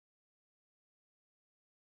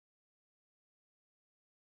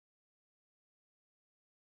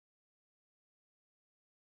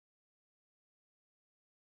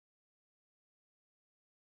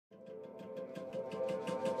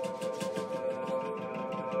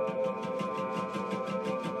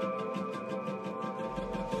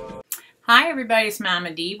Hi everybody, it's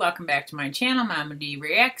Mama D. Welcome back to my channel, Mama D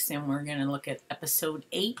Reacts, and we're going to look at episode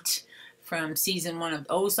 8 from season 1 of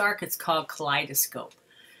Ozark. It's called Kaleidoscope.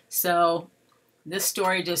 So this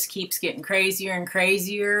story just keeps getting crazier and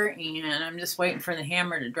crazier, and I'm just waiting for the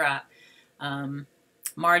hammer to drop.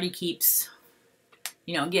 Marty keeps,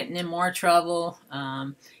 getting in more trouble.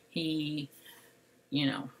 He,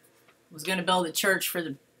 was going to build a church for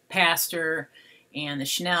the pastor, and the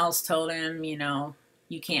Schnells told him,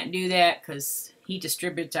 you can't do that because he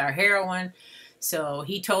distributes our heroin. So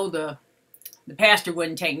he told the pastor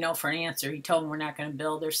wouldn't take no for an answer. He told him we're not going to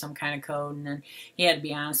build. There's some kind of code, and then he had to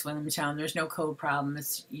be honest with him and tell him there's no code problem.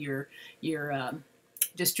 It's you're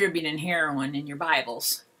distributing heroin in your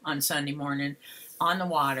Bibles on Sunday morning on the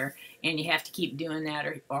water, and you have to keep doing that,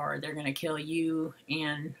 or they're going to kill you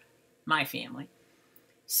and my family.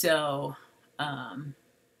 So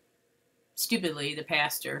stupidly, the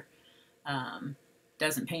pastor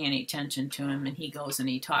doesn't pay any attention to him, and he goes and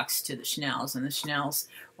he talks to the Schnells, and the Schnells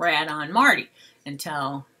rat on Marty and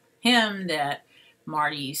tell him that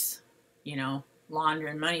Marty's,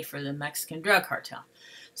 laundering money for the Mexican drug cartel.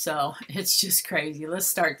 So it's just crazy. Let's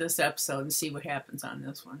start this episode and see what happens on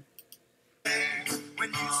this one. When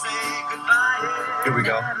you say goodbye, here we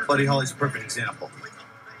go. Buddy Holly's a perfect example.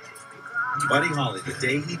 Buddy Holly, the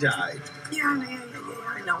day he died. Yeah,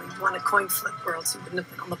 I know. He won a coin flip, or else he wouldn't have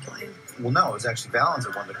been on the plane. Well, no, it was actually Valens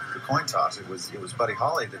that won the coin toss. It was Buddy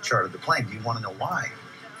Holly that chartered the plane. Do you want to know why?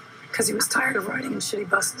 Because he was tired of riding in shitty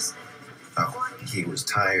buses. Oh, he was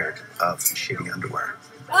tired of shitty underwear.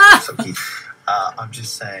 So I'm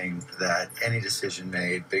just saying that any decision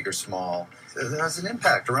made, big or small, has an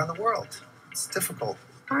impact around the world. It's difficult.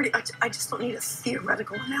 Marty, I just don't need a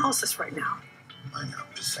theoretical analysis right now. I know.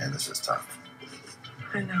 I'm just saying this is tough.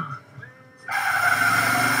 I know.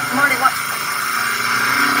 Marty, what?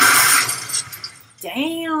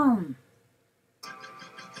 Damn.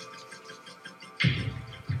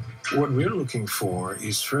 What we're looking for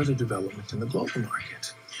is further development in the global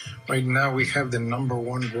market. Right now, we have the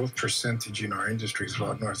 #1 growth percentage in our industries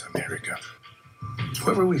throughout North America.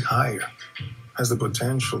 Whoever we hire has the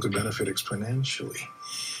potential to benefit exponentially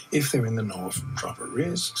if they're in the know of proper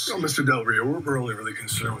risks. So, Mr. Del Rio, we're only really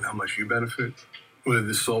concerned with how much you benefit, with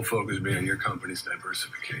the sole focus being your company's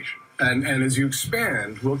diversification. And as you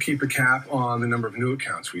expand, we'll keep a cap on the number of new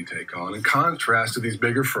accounts we take on, in contrast to these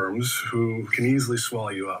bigger firms who can easily swallow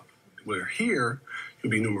you up. Where here,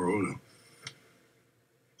 you'll be numero uno.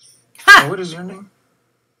 What is your name?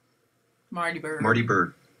 Marty Bird. Marty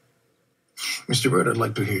Bird. Mr. Bird, I'd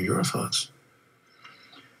like to hear your thoughts.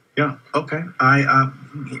 Yeah, okay.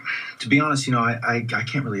 To be honest, I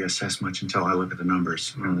can't really assess much until I look at the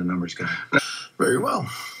numbers. The numbers go. Very well.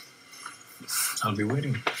 I'll be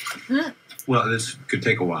waiting. Well, this could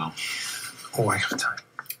take a while. Oh, I have time.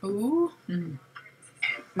 Ooh.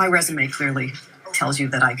 My resume clearly tells you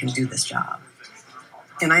that I can do this job.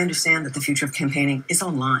 And I understand that the future of campaigning is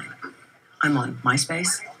online. I'm on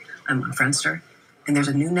MySpace, I'm on Friendster, and there's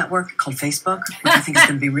a new network called Facebook, which I think is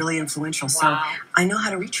going to be really influential. So I know how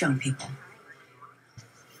to reach young people.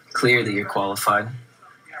 Clear that you're qualified.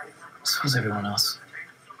 So is everyone else.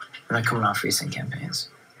 We're not coming off recent campaigns.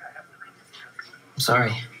 I'm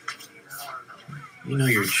sorry. You know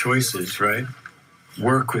your choices, right?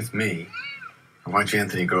 Work with me. I watch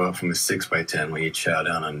Anthony grow up from a 6x10 while you chow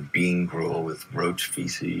down on bean gruel with roach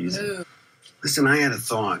feces. Ooh. Listen, I had a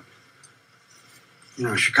thought.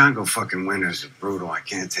 Chicago fucking winters are brutal. I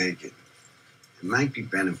can't take it. It might be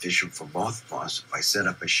beneficial for both of us if I set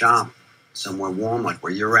up a shop somewhere warm, like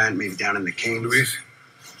where you're at, maybe down in the Canes. Luis,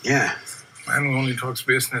 Yeah. man who only talks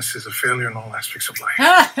business is a failure in all aspects of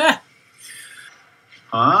life.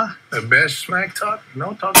 Huh? The best smack talk?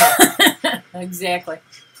 No talk. Exactly.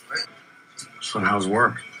 So how's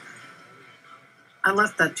work? I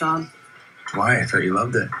left that job. Why? I thought you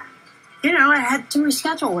loved it. I had to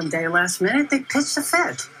reschedule one day last minute. They pitched a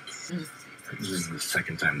fit. This is the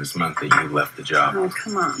second time this month that you left the job. Oh,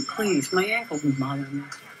 come on, please. My ankle been bothering me.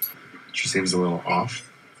 She seems a little off.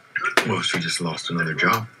 Well, she just lost another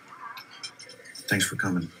job. Thanks for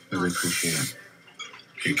coming. Really appreciate it.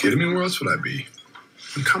 Are you kidding me? Where else would I be?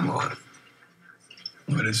 Come on.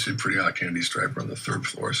 I did see a pretty hot candy striper on the 3rd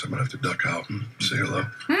floor, so I'm going to have to duck out and say hello.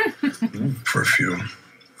 For a few.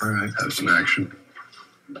 All right. Have some action.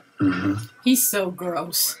 He's so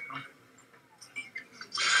gross.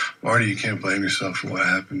 Marty, you can't blame yourself for what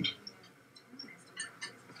happened.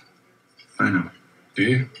 I know. Do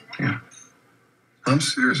you? Yeah. I'm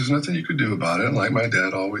serious. There's nothing you could do about it. And like my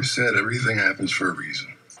dad always said, everything happens for a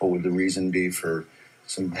reason. What would the reason be for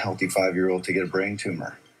some healthy 5-year-old to get a brain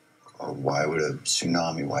tumor? Or why would a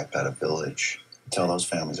tsunami wipe out a village? Tell those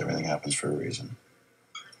families everything happens for a reason.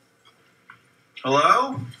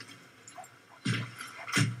 Hello?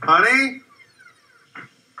 Honey?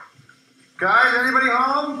 Guys, anybody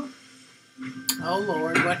home? Oh,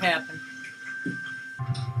 Lord, what happened?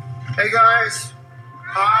 Hey, guys.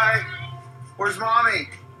 Hi. Where's Mommy?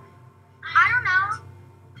 I don't know.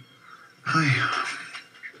 Hi.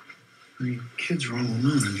 The kids are all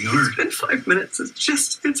alone in the yard. It's been 5 minutes.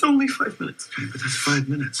 It's only 5 minutes. Okay, but that's 5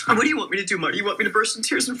 minutes. What do you want me to do, Marty? You want me to burst in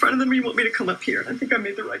tears in front of them, or you want me to come up here? I think I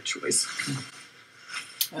made the right choice.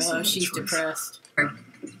 Oh, she's depressed.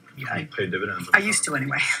 Yeah, I paid dividends. I used to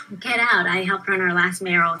anyway. Get out. I helped run our last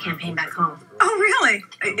mayoral campaign back home. Oh, really?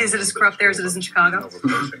 Is it as corrupt there as it is in Chicago?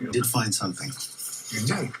 Did find something. You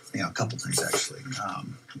did? Yeah, a couple things, actually.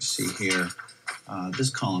 You see here,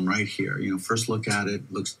 this column right here, first look at it,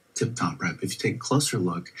 looks tip-top, right? But if you take a closer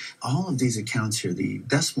look, all of these accounts here, the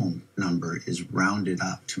decimal number is rounded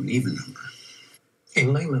up to an even number.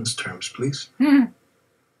 In layman's terms, please. That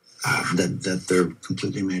they're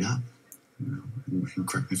completely made up. And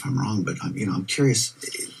correct me if I'm wrong, but I'm curious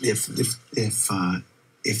if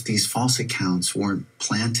these false accounts weren't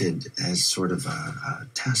planted as sort of a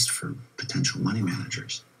test for potential money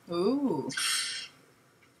managers. Ooh.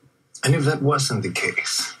 And if that wasn't the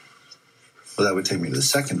case? Well, that would take me to the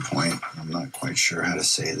second point. I'm not quite sure how to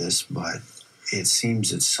say this, but it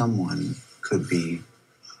seems that someone could be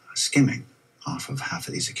skimming off of half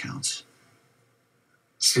of these accounts.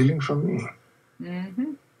 Stealing from me?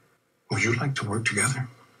 Mm-hmm. Would you like to work together?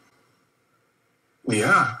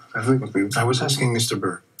 Yeah, I think I was asking Mr.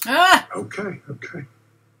 Burke. Ah! Okay.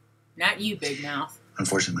 Not you, big mouth.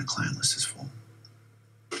 Unfortunately, my client list is full.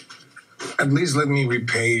 At least let me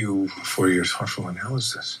repay you for your thoughtful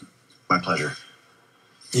analysis. My pleasure.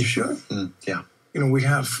 You sure? Yeah. We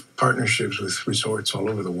have partnerships with resorts all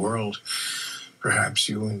over the world. Perhaps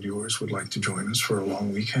you and yours would like to join us for a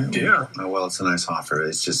long weekend? Yeah. Oh, well, it's a nice offer.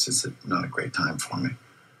 It's not a great time for me.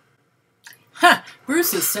 Ha!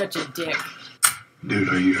 Bruce is such a dick. Dude,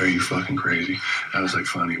 are you fucking crazy? That was like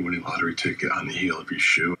finding a winning lottery ticket on the heel of your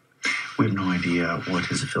shoe. We have no idea what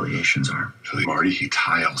his affiliations are. So Marty, he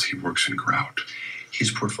tiles. He works in grout.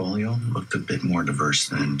 His portfolio looked a bit more diverse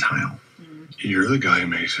than tile. You're the guy who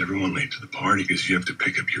makes everyone late to the party because you have to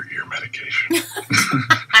pick up your ear medication.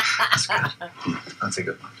 That's good. That's a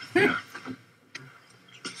good one. Yeah.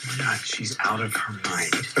 God, she's out of her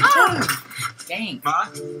mind. Oh! Dang. Ma?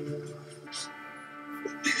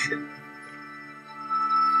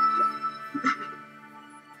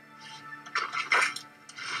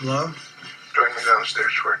 Hello? Join me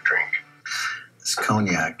downstairs for a drink. This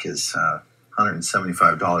cognac is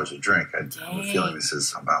 $175 a drink. I have a feeling this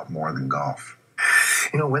is about more than golf.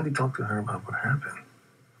 Wendy talked to her about what happened.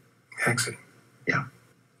 The accident. Yeah.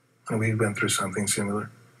 And we went through something similar.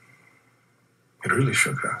 It really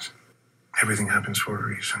shook us. Everything happens for a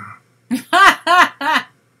reason.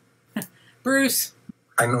 Bruce.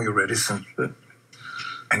 I know you're reticent, but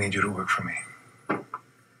I need you to work for me.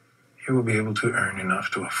 You will be able to earn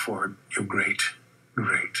enough to afford your great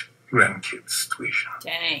grandkids' tuition.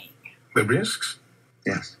 Dang. The risks?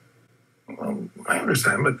 Yes. Well, I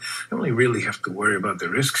understand, but you only really have to worry about the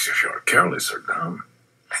risks if you're careless or dumb.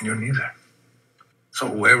 And you're neither. So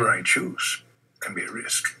whoever I choose can be a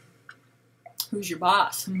risk. Who's your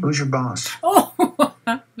boss? Who's your boss? Oh,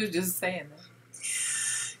 I was just saying that.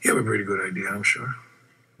 You have a pretty good idea, I'm sure.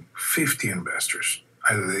 50 investors.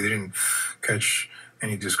 Either they didn't catch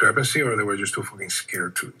any discrepancy or they were just too fucking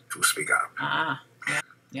scared to speak up. Ah,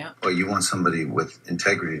 yeah. Well, you want somebody with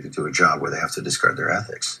integrity to do a job where they have to discard their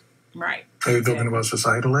ethics. Right. Are you talking about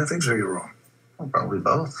societal ethics or you're wrong? Well, probably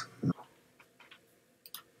both.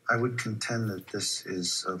 I would contend that this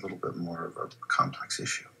is a little bit more of a complex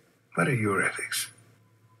issue. What are your ethics?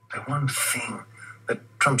 The one thing that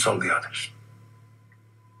trumps all the others.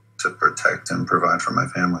 To protect and provide for my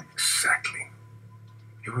family. Exactly.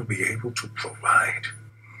 You will be able to provide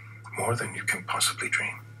more than you can possibly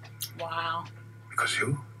dream. Wow. Because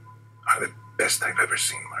you are the best I've ever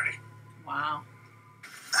seen, Marty. Wow.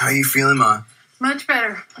 How are you feeling, Ma? Much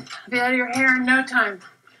better. I'll be out of your hair in no time.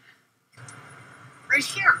 Right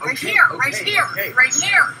here, right here, right here, right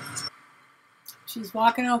here. She's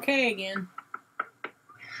walking okay again.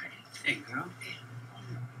 Hey, girl.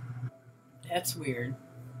 That's weird.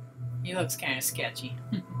 He looks kind of sketchy.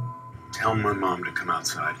 Tell my mom to come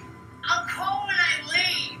outside. I'll call when I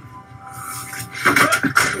leave.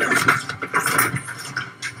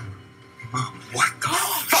 Mom, what the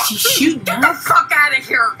fuck? She's shooting Get the up. fuck out of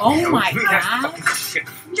here. Oh my god.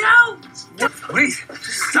 No. Wait, Don't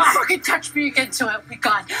stop. fucking touch me again so help me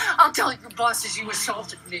God. I'll tell your bosses you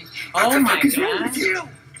assaulted me. Oh my What the fuck is wrong god. with you?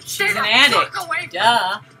 She's an addict.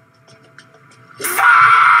 Duh.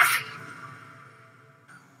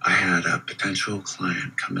 I had a potential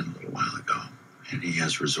client come in a little while ago, and he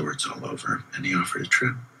has resorts all over, and he offered a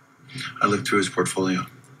trip. I looked through his portfolio.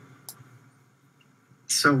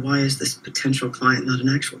 So why is this potential client not an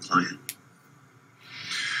actual client?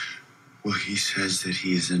 Well, he says that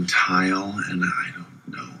he's in tile, and I don't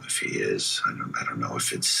know if he is. I don't know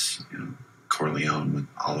if it's, Corleone with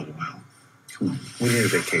olive oil. Come on, we need a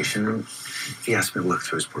vacation. If he asked me to look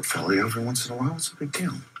through his portfolio every once in a while, it's a big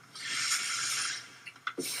deal.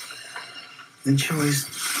 Didn't you always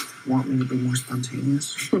want me to be more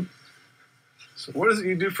spontaneous? So what is it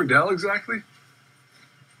you do for Dell exactly?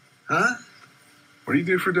 Huh? What do you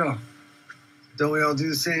do for Dell? Don't we all do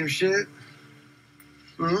the same shit?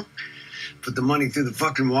 Hmm? Put the money through the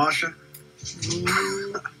fucking washer?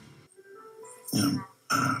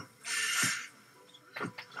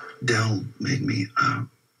 Dell made me a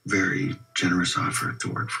very generous offer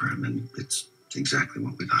to work for him, and it's exactly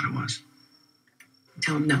what we thought it was.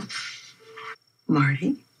 Tell him no.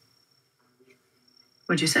 Marty?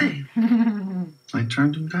 What'd you say? I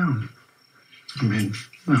turned him down. I mean,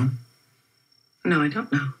 No, I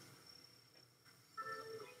don't know.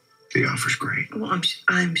 the offer's great. Well,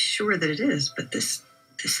 I'm sure that it is, but this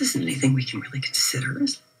isn't anything we can really consider,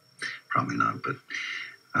 is it? Probably not, but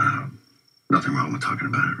nothing wrong with talking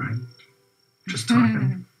about it, right? Just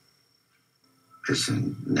talking. As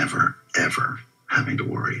in never, ever having to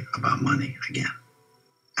worry about money again.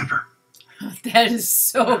 Ever. That is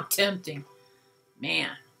so tempting. Man.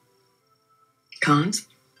 Cons?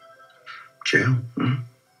 Jail.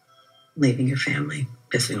 Leaving your family,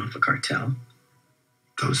 pissing off a cartel.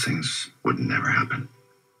 Those things would never happen.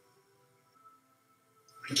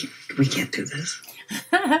 We can't do this.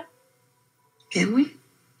 Can we?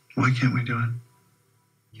 Why can't we do it?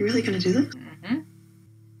 You really gonna do this?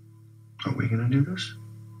 Are we gonna do this?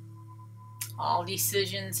 All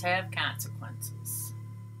decisions have consequences.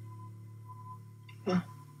 Well,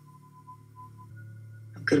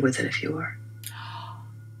 I'm good with it if you are.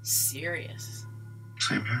 Serious.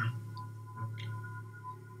 Same here.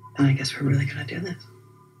 And I guess we're really gonna do this.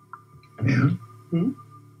 Yeah?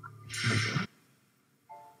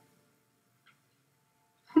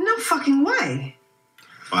 No fucking way.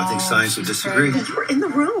 Well, I think science would disagree. You were in the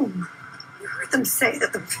room. You heard them say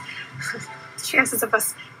that the chances of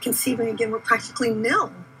us conceiving again were practically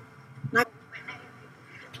nil. Would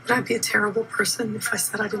I be a terrible person if I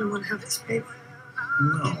said I didn't want to have this baby?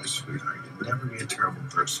 No, sweetheart. You would never be a terrible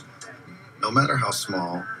person. No matter how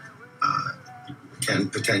small, can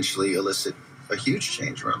potentially elicit a huge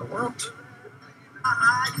change around the world.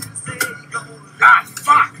 Ah,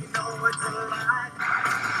 fuck!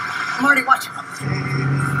 Marty, watch it.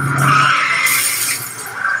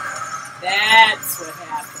 That's what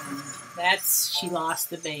happened. She lost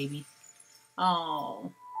the baby.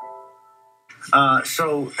 Oh.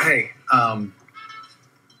 So, hey,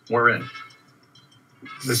 we're in.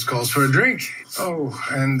 This calls for a drink. Oh,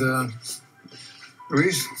 and,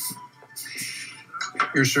 Luis,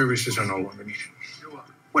 your services are no longer needed.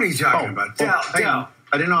 What are you talking about? Dell.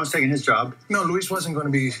 I didn't know I was taking his job. No, Luis wasn't going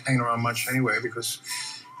to be hanging around much anyway because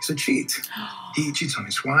he's a cheat. He cheats on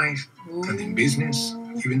his wife, and in business,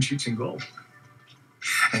 even cheats in golf.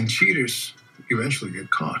 And cheaters eventually get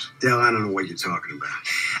caught. Dell, I don't know what you're talking about.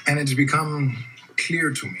 And it's become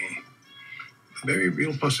clear to me, a very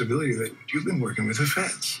real possibility that you've been working with the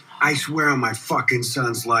feds. I swear on my fucking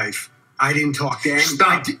son's life, I didn't talk to anybody.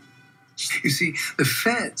 Stop. You see, the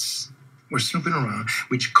feds were snooping around,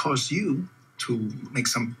 which caused you to make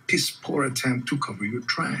some piss-poor attempt to cover your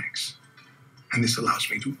tracks. And this allows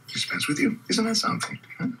me to dispense with you. Isn't that something?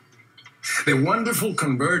 Huh? The wonderful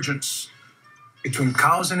convergence between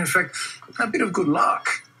cause and effect, a bit of good luck.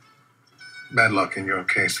 Bad luck in your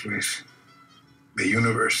case, Luis. The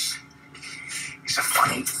universe is a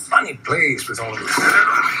funny, funny place with all of this.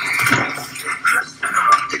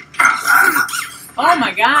 Oh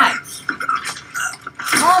my God.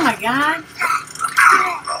 Oh my God.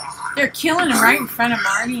 They're killing him right in front of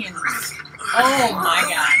Marty and oh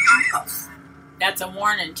my God. That's a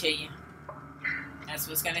warning to you. That's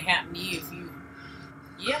what's gonna happen to you if you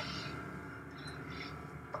Yep.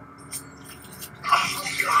 Oh,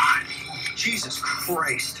 God. Jesus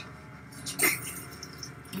Christ.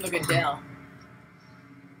 Look at Dell.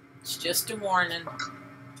 It's just a warning.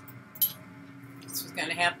 That's what's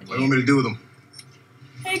gonna happen What to do you you. want me to do with them?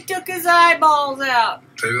 They took his eyeballs out.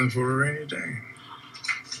 Save them for a rainy day.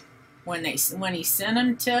 When he sent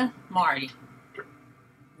them to Marty.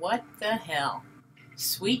 What the hell?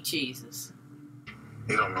 Sweet Jesus.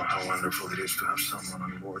 You don't know how wonderful it is to have someone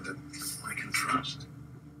on board that I can trust.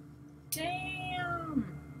 Damn.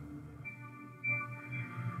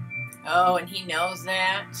 Oh, and he knows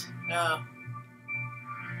that? Oh.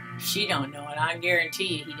 She don't know it. I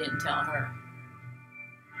guarantee you he didn't tell her.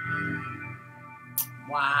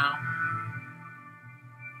 Wow.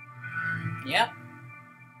 Yep.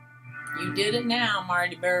 You did it now,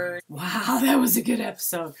 Marty Bird. Wow, that was a good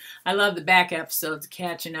episode. I love the back episodes,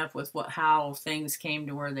 catching up with how things came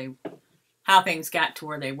to where how things got to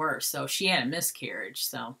where they were. So she had a miscarriage.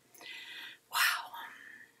 So, wow.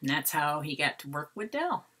 And that's how he got to work with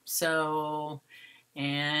Dell. So,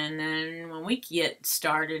 and then when we get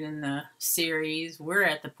started in the series, we're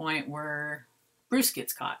at the point where Bruce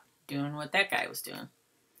gets caught doing what that guy was doing.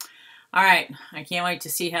 All right, I can't wait to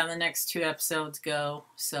see how the next 2 episodes go.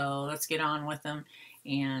 So let's get on with them,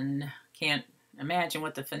 and can't imagine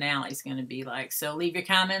what the finale is going to be like. So leave your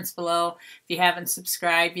comments below. If you haven't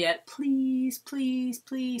subscribed yet, please, please,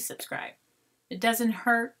 please subscribe. It doesn't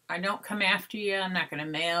hurt. I don't come after you. I'm not going to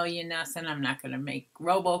mail you nothing. I'm not going to make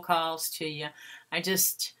robocalls to you. I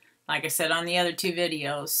just, like I said on the other 2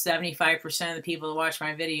 videos, 75% of the people that watch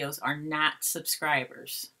my videos are not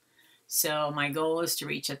subscribers. So my goal is to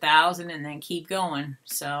reach 1,000 and then keep going.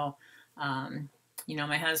 So, you know,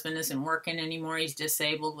 my husband isn't working anymore. He's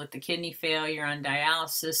disabled with the kidney failure on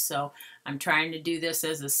dialysis. So I'm trying to do this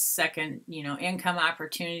as a second, you know, income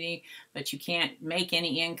opportunity. But you can't make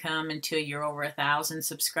any income until you're over 1,000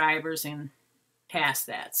 subscribers and past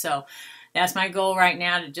that. So that's my goal right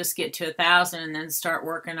now, to just get to 1,000 and then start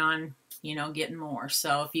working on, you know, getting more.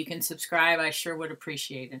 So if you can subscribe, I sure would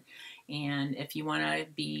appreciate it. And if you want to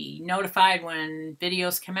be notified when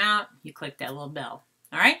videos come out, you click that little bell.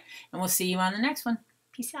 All right? And we'll see you on the next one.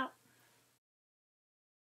 Peace out.